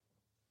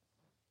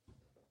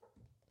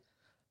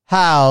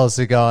How's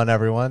it going,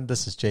 everyone?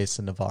 This is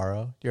Jason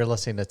Navarro. You're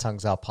listening to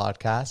Tongues Out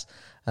Podcast.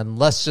 And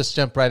let's just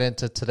jump right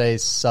into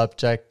today's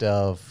subject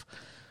of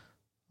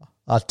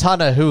a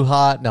ton of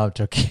hoo-ha. No, I'm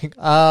joking.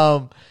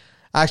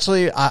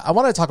 Actually, I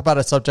want to talk about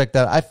a subject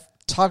that I've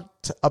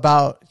talked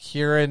about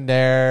here and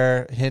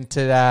there,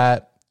 hinted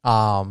at.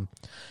 But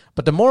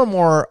the more and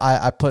more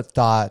I put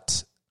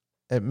thought,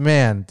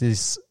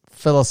 these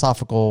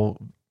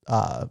philosophical,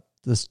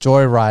 this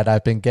joyride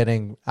I've been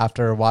getting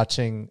after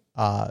watching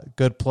The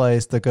Good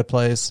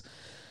Place,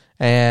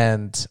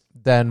 and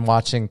then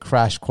watching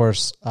Crash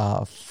Course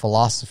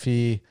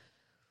Philosophy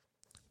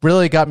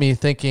really got me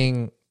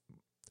thinking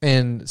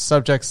in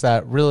subjects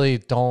that really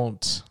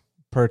don't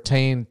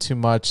pertain too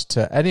much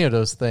to any of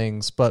those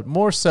things, but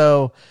more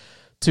so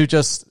to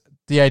just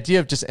the idea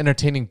of just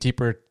entertaining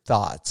deeper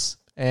thoughts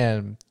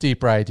and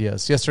deeper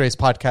ideas. Yesterday's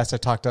podcast, I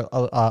talked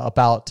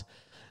about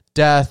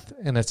death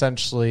and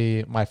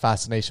essentially my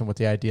fascination with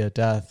the idea of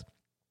death.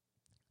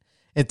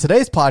 In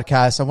today's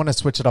podcast, I want to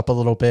switch it up a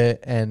little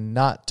bit and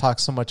not talk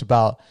so much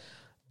about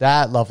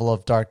that level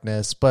of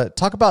darkness, but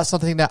talk about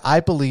something that I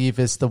believe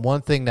is the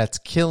one thing that's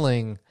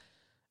killing,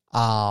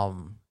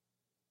 that's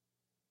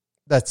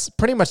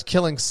pretty much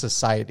killing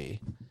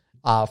society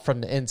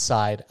from the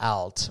inside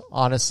out,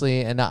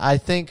 honestly. And I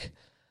think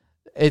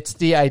it's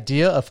the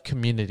idea of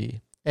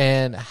community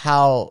and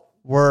how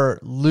we're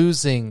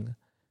losing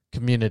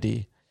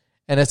community.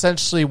 And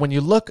essentially, when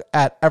you look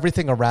at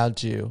everything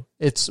around you,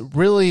 it's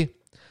really,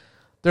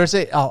 there's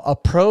a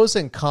pros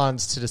and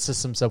cons to the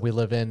systems that we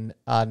live in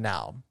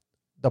now.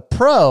 The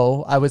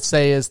pro, I would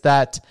say, is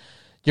that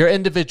your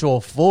individual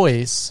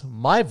voice,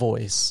 my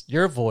voice,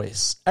 your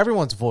voice,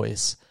 everyone's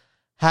voice,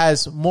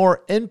 has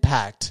more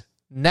impact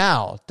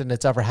now than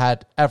it's ever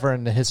had ever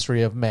in the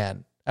history of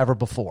man, ever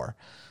before.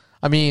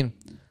 I mean,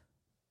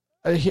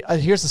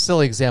 here's a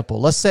silly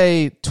example. Let's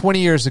say 20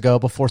 years ago,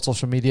 before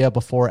social media,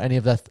 before any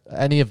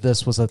of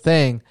this was a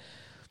thing,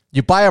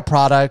 you buy a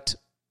product,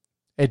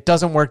 it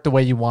doesn't work the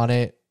way you want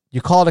it. You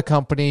call the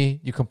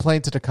company, you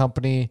complain to the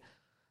company,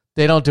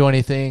 they don't do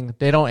anything,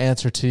 they don't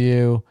answer to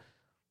you.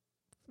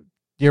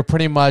 You're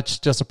pretty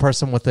much just a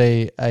person with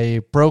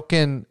a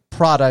broken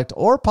product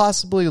or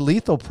possibly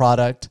lethal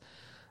product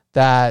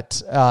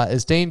that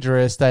is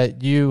dangerous,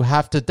 that you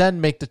have to then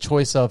make the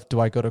choice of,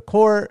 do I go to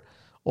court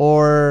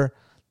or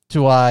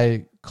do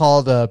I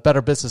call the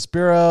Better Business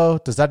Bureau?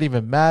 Does that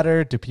even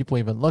matter? Do people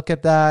even look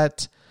at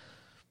that?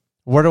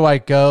 Where do I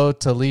go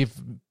to leave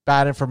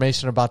bad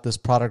information about this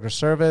product or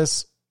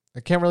service?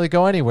 I can't really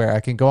go anywhere. I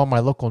can go on my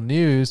local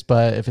news,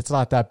 but if it's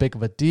not that big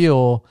of a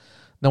deal,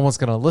 no one's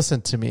going to listen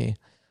to me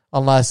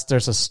unless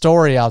there's a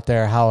story out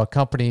there how a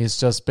company has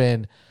just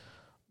been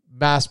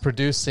mass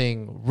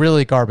producing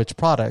really garbage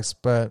products.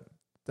 But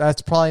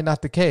that's probably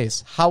not the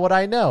case. How would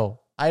I know?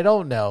 I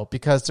don't know,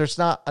 because there's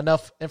not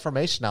enough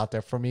information out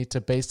there for me to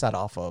base that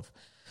off of.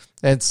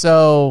 And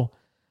so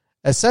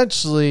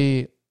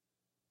essentially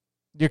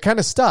you're kind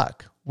of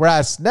stuck.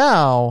 Whereas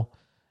now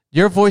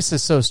your voice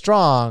is so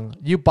strong,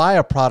 you buy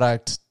a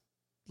product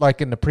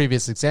like in the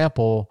previous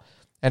example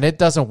and it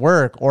doesn't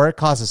work or it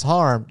causes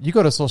harm. You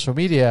go to social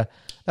media,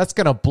 that's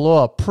going to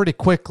blow up pretty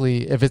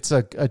quickly if it's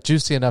a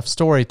juicy enough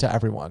story to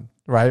everyone,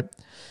 right?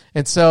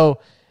 And so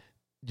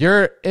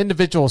your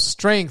individual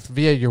strength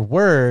via your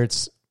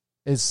words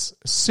is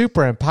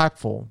super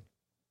impactful.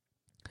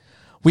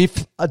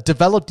 We've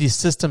developed these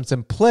systems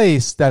in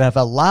place that have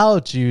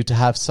allowed you to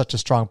have such a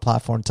strong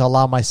platform, to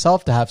allow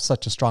myself to have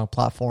such a strong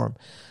platform.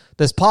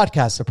 This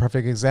podcast is a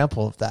perfect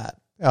example of that,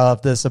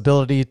 of this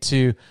ability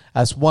to,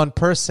 as one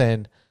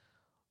person,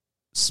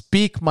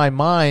 speak my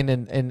mind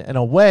in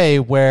a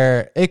way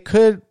where it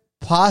could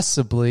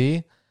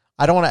possibly,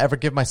 I don't want to ever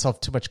give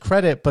myself too much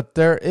credit, but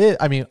there is,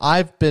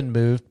 I've been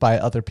moved by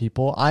other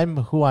people. I'm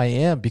who I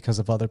am because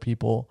of other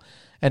people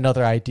and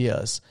other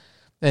ideas.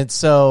 And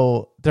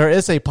so there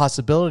is a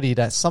possibility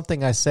that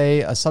something I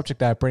say, a subject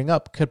that I bring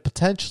up, could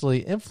potentially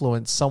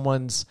influence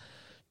someone's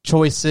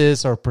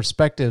choices or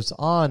perspectives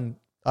on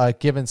a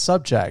given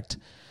subject.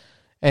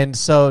 And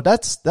so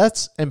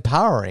that's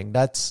empowering.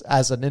 That's,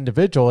 as an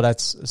individual,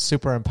 that's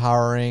super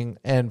empowering.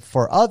 And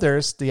for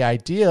others, the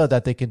idea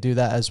that they can do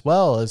that as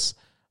well is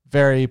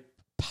very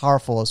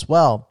powerful as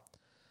well.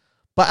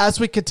 But as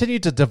we continue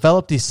to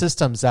develop these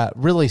systems that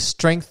really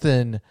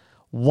strengthen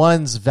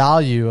one's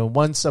value and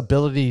one's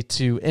ability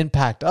to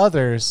impact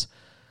others,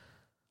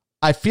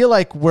 I feel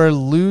like we're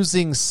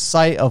losing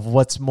sight of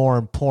what's more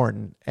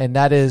important, and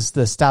that is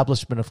the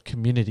establishment of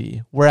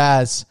community.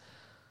 Whereas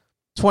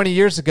 20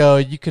 years ago,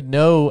 you could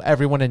know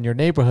everyone in your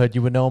neighborhood.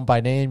 You would know them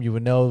by name. You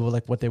would know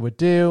like what they would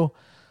do.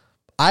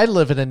 I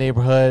live in a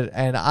neighborhood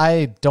and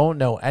I don't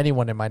know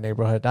anyone in my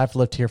neighborhood. I've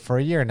lived here for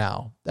a year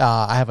now.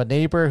 I have a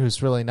neighbor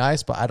who's really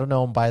nice, but I don't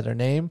know them by their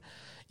name.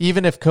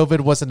 Even if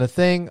COVID wasn't a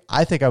thing,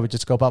 I think I would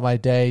just go about my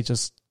day,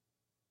 just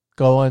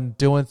going,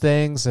 doing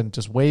things and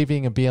just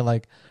waving and being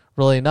like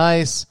really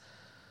nice.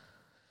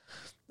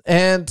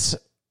 And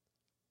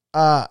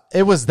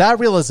it was that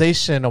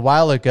realization a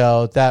while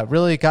ago that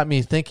really got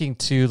me thinking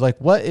to like,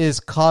 what is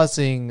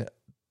causing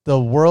the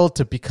world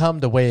to become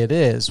the way it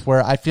is,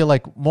 where I feel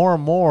like more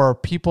and more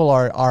people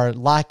are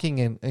lacking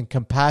in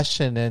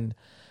compassion and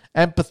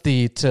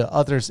empathy to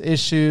others'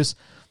 issues.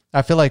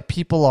 I feel like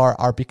people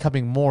are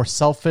becoming more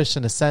selfish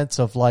in a sense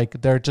of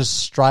like they're just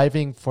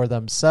striving for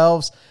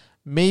themselves,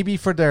 maybe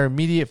for their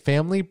immediate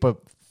family, but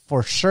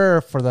for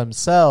sure for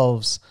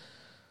themselves.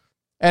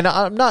 And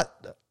I'm not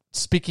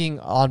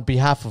speaking on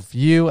behalf of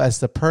you as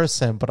the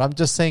person, but I'm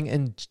just saying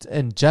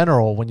in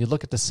general, when you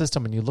look at the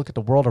system and you look at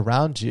the world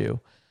around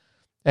you,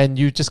 and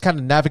you just kind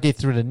of navigate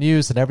through the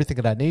news and everything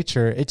of that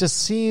nature, it just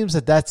seems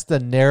that that's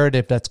the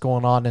narrative that's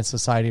going on in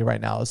society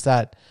right now, is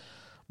that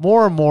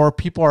more and more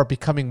people are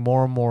becoming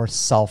more and more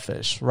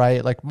selfish,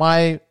 right? Like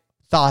my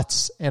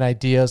thoughts and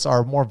ideas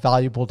are more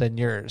valuable than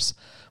yours.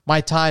 My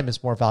time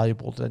is more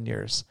valuable than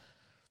yours.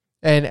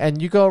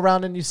 And you go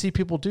around and you see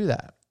people do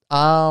that.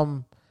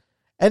 And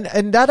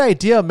that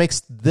idea makes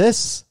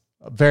this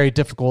very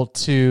difficult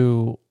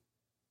to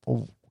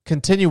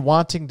continue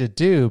wanting to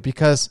do,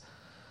 because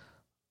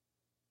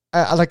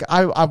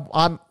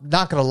I'm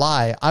not going to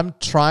lie. I'm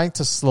trying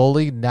to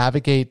slowly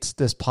navigate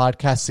this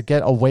podcast to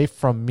get away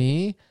from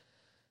me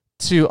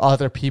to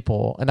other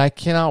people. And I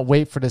cannot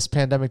wait for this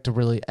pandemic to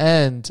really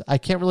end. I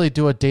can't really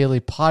do a daily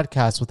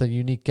podcast with a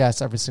unique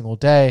guest every single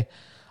day.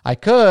 I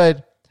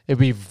could. It'd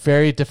be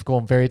very difficult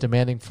and very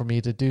demanding for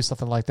me to do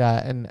something like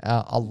that. And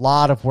a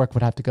lot of work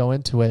would have to go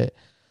into it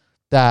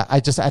that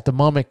I just at the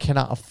moment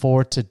cannot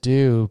afford to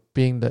do,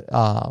 being the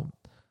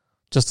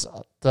just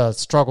the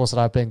struggles that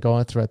I've been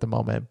going through at the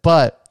moment.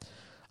 But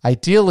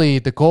ideally,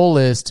 the goal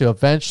is to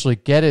eventually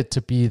get it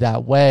to be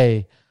that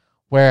way,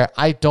 where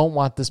I don't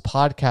want this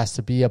podcast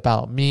to be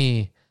about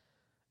me.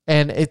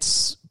 And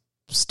it's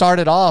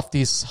started off,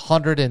 these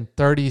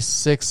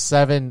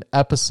 136-7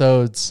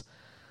 episodes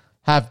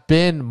have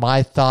been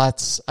my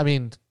thoughts. I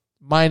mean,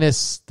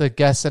 minus the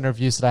guest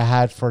interviews that I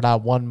had for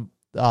that one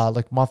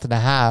month and a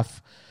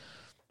half.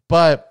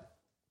 But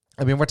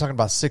I mean, we're talking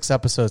about 6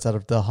 episodes out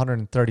of the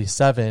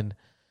 137.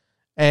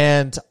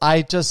 And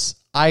I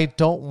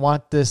don't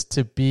want this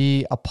to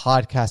be a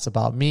podcast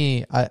about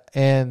me.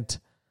 And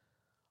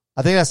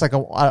I think that's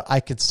I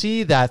could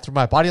see that through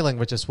my body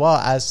language as well.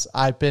 As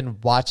I've been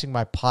watching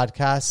my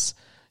podcasts,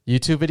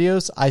 YouTube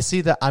videos, I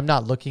see that I'm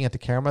not looking at the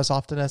camera as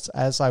often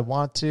as I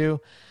want to.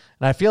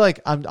 And I feel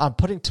like I'm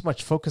putting too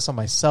much focus on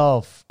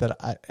myself,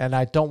 and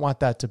I don't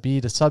want that to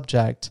be the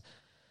subject.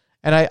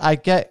 And I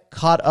get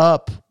caught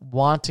up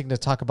wanting to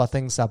talk about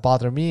things that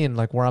bother me and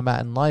like where I'm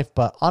at in life.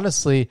 But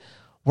honestly,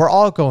 we're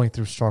all going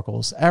through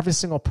struggles. Every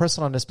single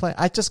person on this planet.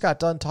 I just got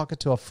done talking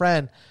to a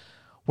friend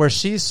where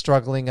she's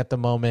struggling at the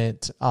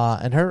moment,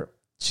 and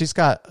she's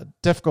got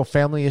difficult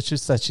family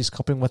issues that she's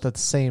coping with at the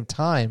same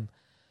time.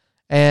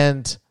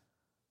 And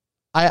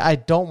I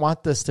don't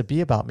want this to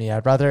be about me.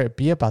 I'd rather it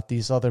be about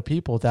these other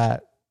people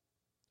that,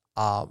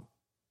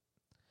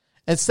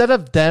 instead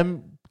of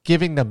them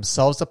giving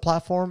themselves a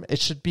platform, it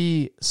should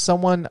be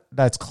someone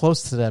that's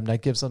close to them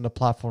that gives them the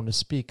platform to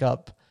speak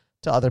up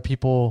to other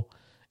people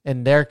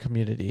in their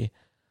community.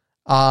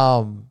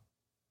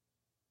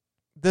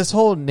 This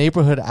whole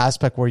neighborhood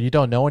aspect where you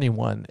don't know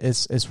anyone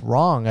is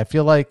wrong. I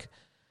feel like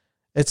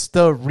it's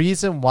the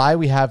reason why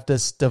we have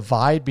this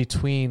divide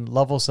between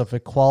levels of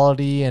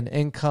equality and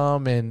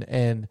income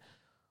and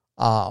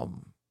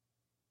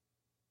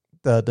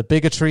the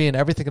bigotry and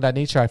everything of that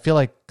nature. I feel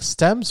like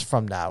stems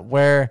from that,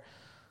 where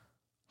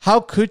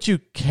how could you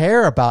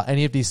care about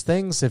any of these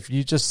things if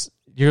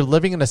you're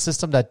living in a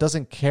system that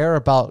doesn't care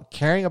about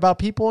caring about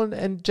people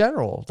in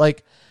general?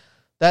 Like,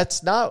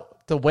 that's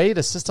not the way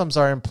the systems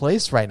are in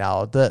place right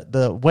now.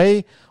 The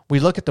way we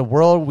look at the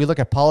world, we look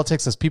at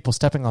politics as people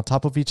stepping on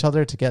top of each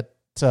other to get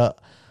to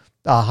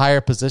a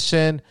higher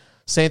position.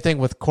 Same thing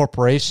with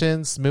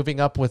corporations moving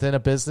up within a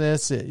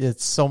business.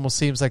 It almost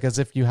seems like as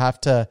if you have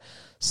to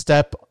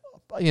step,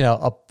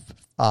 up.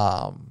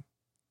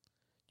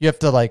 You have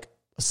to like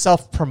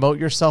self-promote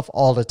yourself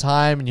all the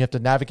time, and you have to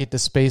navigate the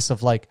space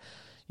of like,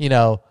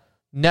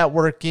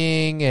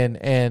 networking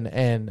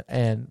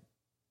and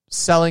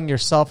selling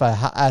yourself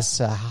as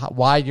to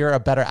why you're a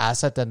better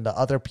asset than the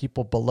other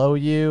people below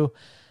you.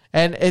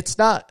 And it's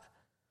not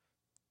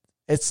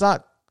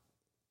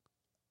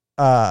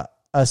a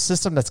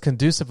system that's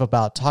conducive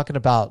about talking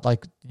about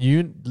like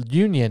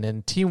union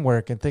and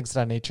teamwork and things of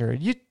that nature.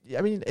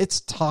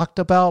 It's talked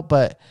about,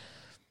 but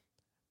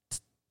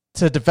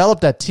to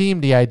develop that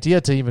team, the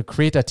idea to even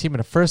create that team in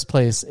the first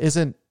place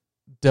isn't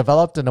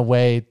developed in a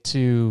way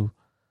to,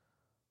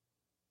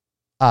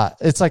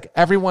 it's like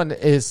everyone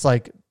is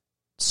like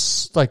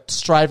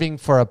striving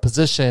for a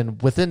position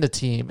within the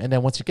team. And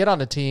then once you get on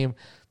the team,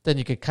 then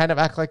you can kind of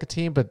act like a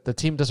team, but the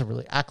team doesn't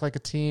really act like a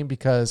team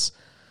because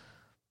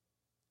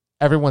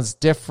everyone's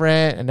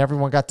different and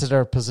everyone got to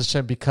their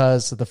position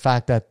because of the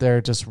fact that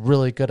they're just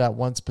really good at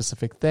one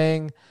specific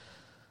thing.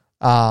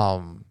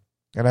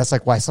 And that's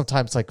like why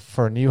sometimes like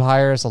for new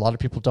hires, a lot of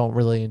people don't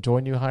really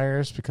enjoy new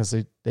hires because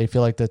they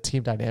feel like the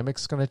team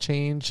dynamics is going to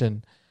change.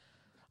 And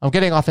I'm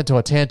getting off into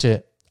a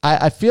tangent.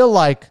 I feel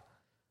like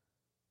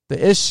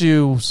the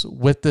issues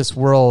with this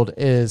world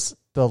is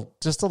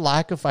just the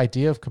lack of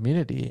idea of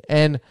community.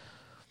 And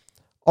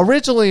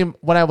originally,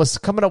 when I was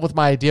coming up with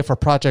my idea for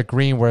Project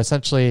Green, where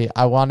essentially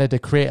I wanted to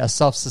create a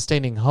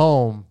self-sustaining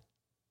home,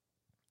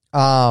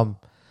 and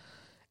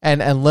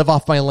live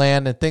off my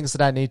land and things of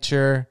that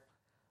nature,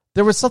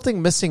 there was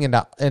something missing in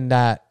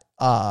that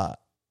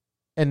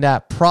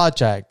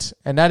project,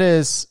 and that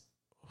is,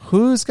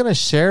 who's going to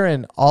share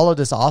in all of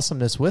this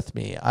awesomeness with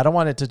me? I don't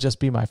want it to just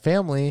be my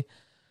family.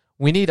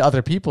 We need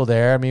other people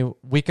there. I mean,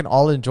 we can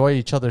all enjoy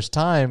each other's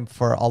time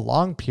for a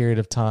long period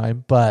of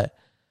time, but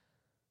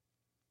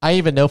I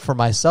even know for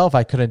myself,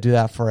 I couldn't do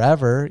that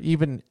forever,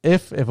 even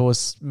if it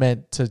was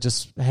meant to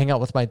just hang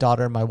out with my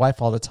daughter and my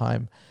wife all the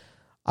time.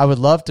 I would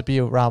love to be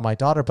around my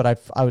daughter, but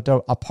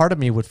a part of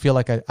me would feel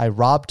like I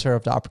robbed her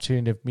of the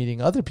opportunity of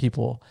meeting other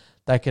people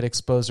that could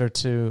expose her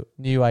to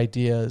new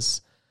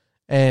ideas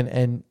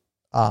and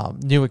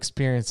new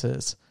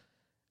experiences.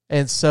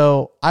 And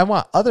so I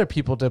want other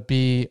people to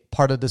be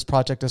part of this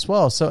project as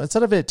well. So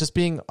instead of it just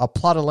being a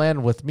plot of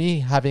land with me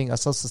having a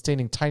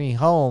self-sustaining tiny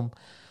home,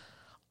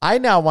 I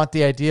now want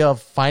the idea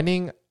of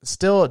finding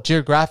still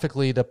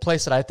geographically the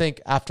place that I think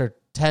after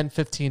 10,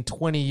 15,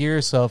 20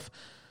 years of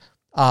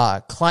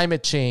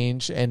climate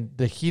change and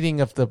the heating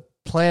of the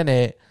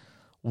planet,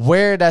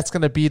 where that's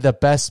going to be the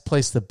best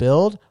place to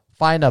build,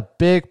 find a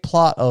big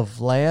plot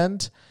of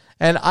land.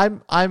 And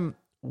I'm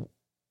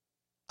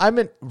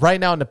right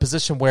now in a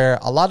position where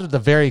a lot of the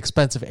very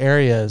expensive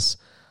areas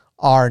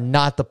are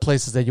not the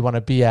places that you want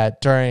to be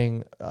at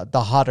during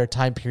the hotter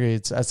time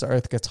periods as the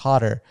earth gets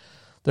hotter.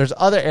 There's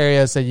other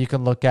areas that you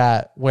can look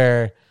at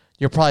where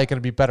you're probably going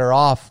to be better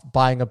off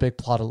buying a big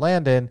plot of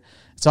land in.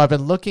 So I've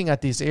been looking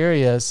at these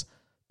areas,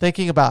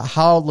 thinking about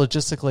how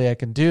logistically I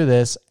can do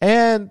this,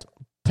 and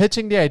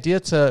pitching the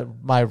idea to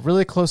my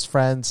really close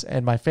friends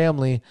and my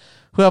family,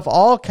 who have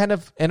all kind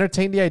of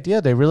entertained the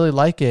idea. They really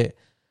like it.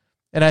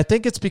 And I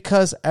think it's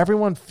because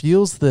everyone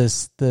feels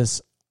this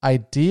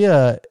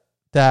idea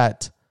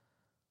that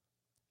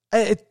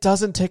it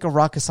doesn't take a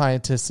rocket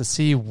scientist to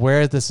see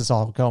where this is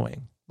all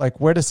going, like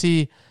where to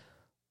see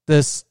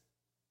this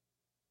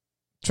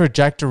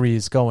trajectory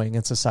is going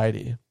in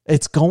society.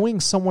 It's going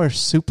somewhere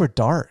super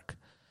dark.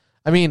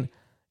 I mean,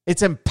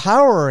 it's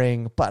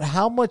empowering, but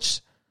how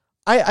much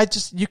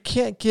you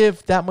can't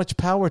give that much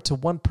power to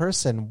one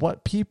person.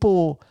 What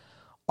people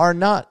are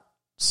not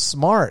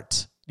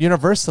smart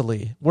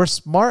universally. We're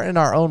smart in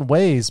our own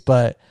ways,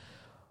 but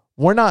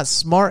we're not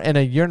smart in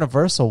a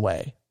universal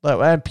way.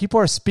 And people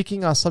are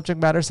speaking on subject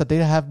matters that they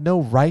have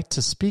no right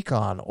to speak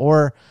on,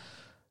 or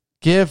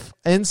give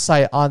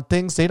insight on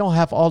things they don't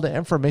have all the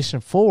information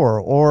for,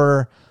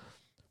 or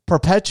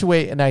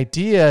perpetuate an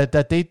idea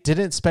that they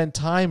didn't spend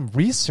time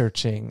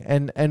researching.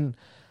 And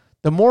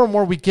the more and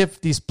more we give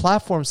these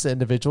platforms to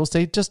individuals,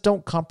 they just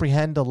don't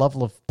comprehend the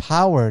level of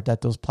power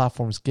that those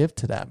platforms give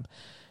to them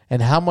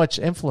and how much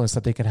influence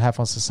that they can have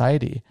on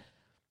society.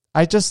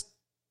 I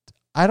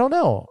don't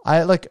know.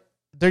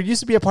 There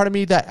used to be a part of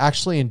me that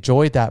actually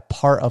enjoyed that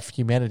part of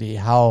humanity,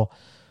 how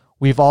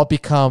we've all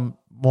become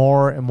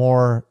more and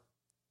more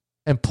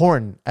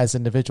important as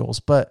individuals.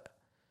 But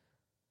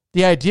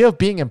the idea of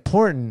being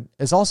important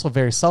is also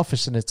very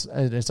selfish in its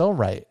own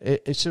right.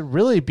 It should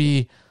really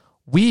be,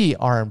 we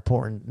are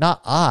important,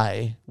 not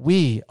I.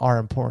 We are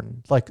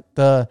important. Like,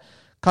 the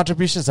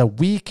contributions that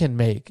we can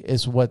make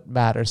is what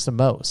matters the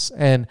most.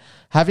 And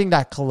having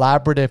that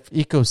collaborative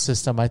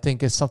ecosystem, I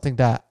think, is something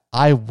that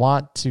I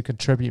want to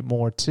contribute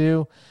more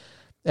to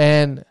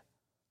and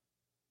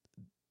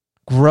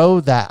grow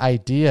that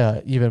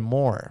idea even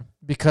more.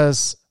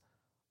 Because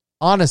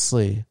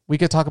honestly, we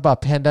could talk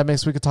about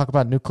pandemics, we could talk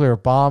about nuclear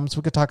bombs,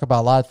 we could talk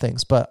about a lot of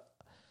things, but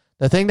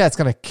the thing that's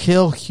going to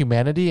kill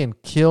humanity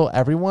and kill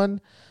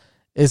everyone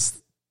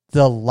is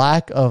the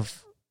lack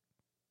of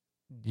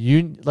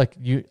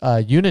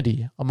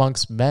unity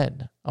amongst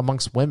men,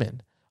 amongst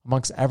women,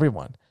 amongst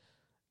everyone.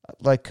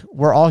 Like,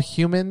 we're all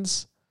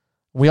humans.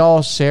 We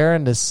all share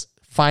in this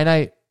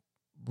finite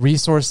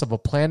resource of a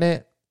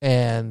planet,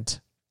 and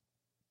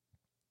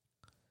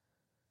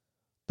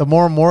the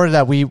more and more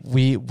that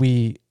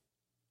we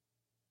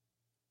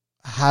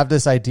have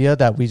this idea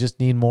that we just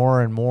need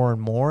more and more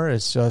and more,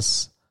 it's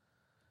just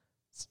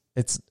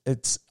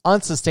it's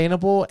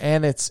unsustainable,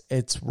 and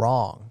it's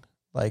wrong.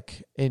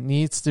 Like, it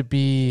needs to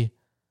be,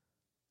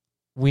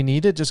 we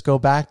need to just go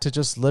back to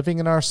just living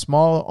in our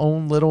small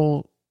own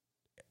little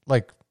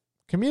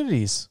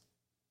communities.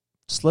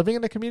 Just living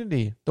in a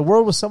community. The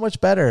world was so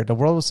much better. The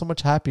world was so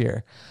much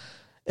happier.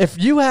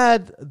 If you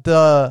had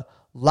the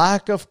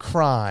lack of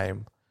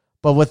crime,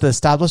 but with the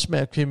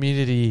establishment of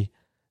community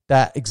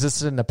that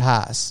existed in the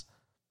past,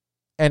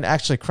 and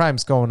actually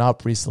crime's going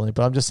up recently,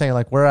 but I'm just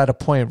saying, we're at a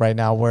point right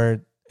now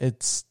where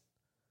it's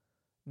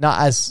not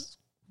as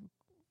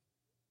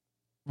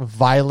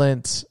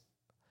violent.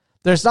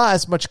 There's not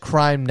as much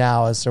crime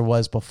now as there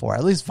was before,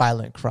 at least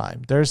violent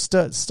crime. There's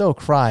still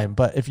crime,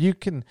 but if you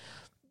can,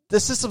 the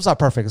system's not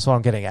perfect, is what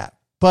I'm getting at.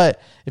 But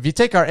if you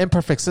take our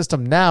imperfect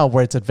system now,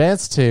 where it's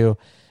advanced to,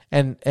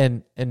 and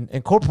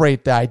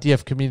incorporate the idea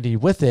of community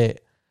with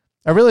it,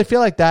 I really feel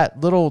like that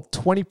little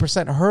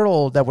 20%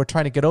 hurdle that we're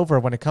trying to get over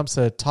when it comes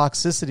to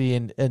toxicity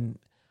and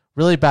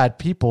really bad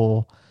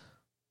people,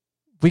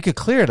 we could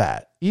clear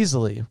that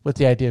easily with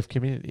the idea of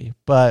community.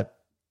 But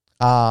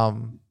I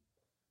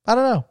don't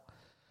know.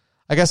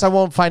 I guess I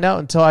won't find out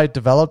until I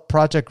develop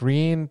Project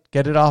Green,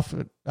 get it off,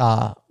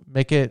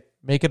 make it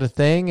a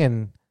thing,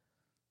 and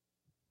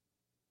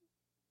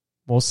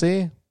we'll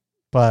see.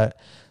 But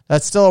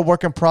that's still a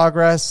work in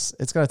progress.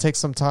 It's going to take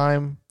some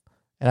time,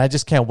 and I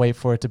just can't wait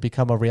for it to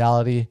become a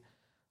reality,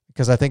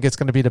 because I think it's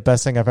going to be the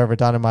best thing I've ever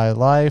done in my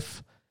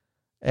life,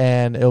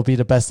 and it'll be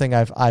the best thing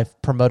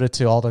I've promoted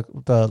to all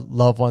the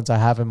loved ones I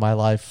have in my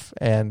life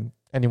and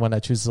anyone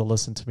that chooses to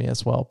listen to me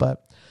as well.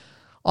 But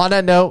on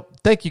that note,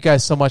 thank you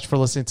guys so much for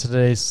listening to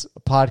today's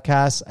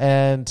podcast.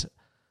 And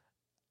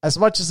as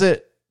much as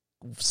it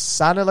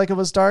sounded like it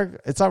was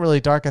dark, it's not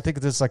really dark. I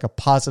think this is like a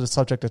positive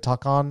subject to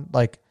talk on.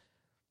 Like,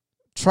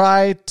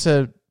 try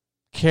to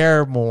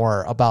care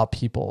more about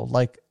people.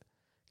 Like,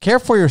 care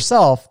for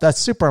yourself. That's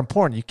super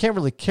important. You can't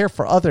really care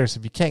for others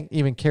if you can't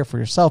even care for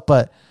yourself.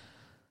 But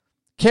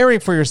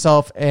caring for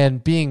yourself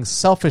and being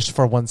selfish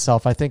for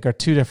oneself, I think, are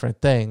two different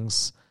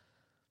things.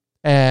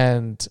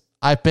 And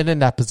I've been in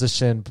that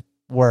position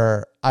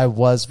where I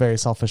was very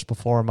selfish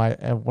before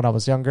when I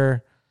was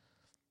younger.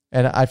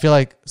 And I feel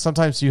like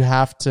sometimes you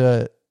have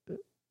to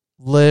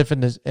live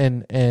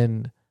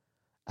in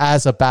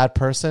as a bad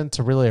person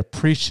to really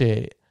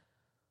appreciate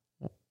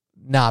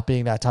not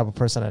being that type of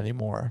person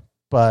anymore.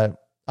 But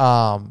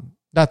not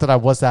that I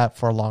was that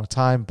for a long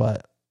time,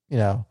 but you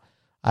know,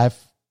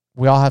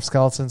 we all have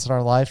skeletons in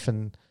our life,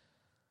 and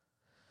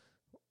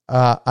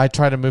I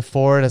try to move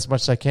forward as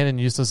much as I can and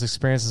use those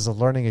experiences as a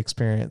learning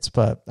experience.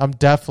 But I'm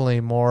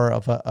definitely more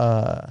of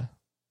a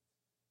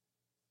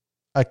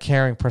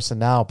caring person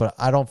now, but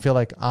I don't feel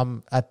like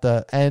I'm at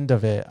the end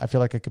of it. I feel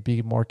like I could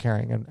be more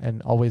caring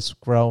and always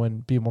grow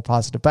and be more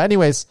positive. But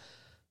anyways,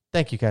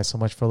 thank you guys so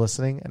much for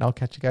listening, and I'll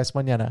catch you guys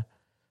mañana.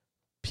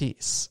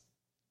 Peace.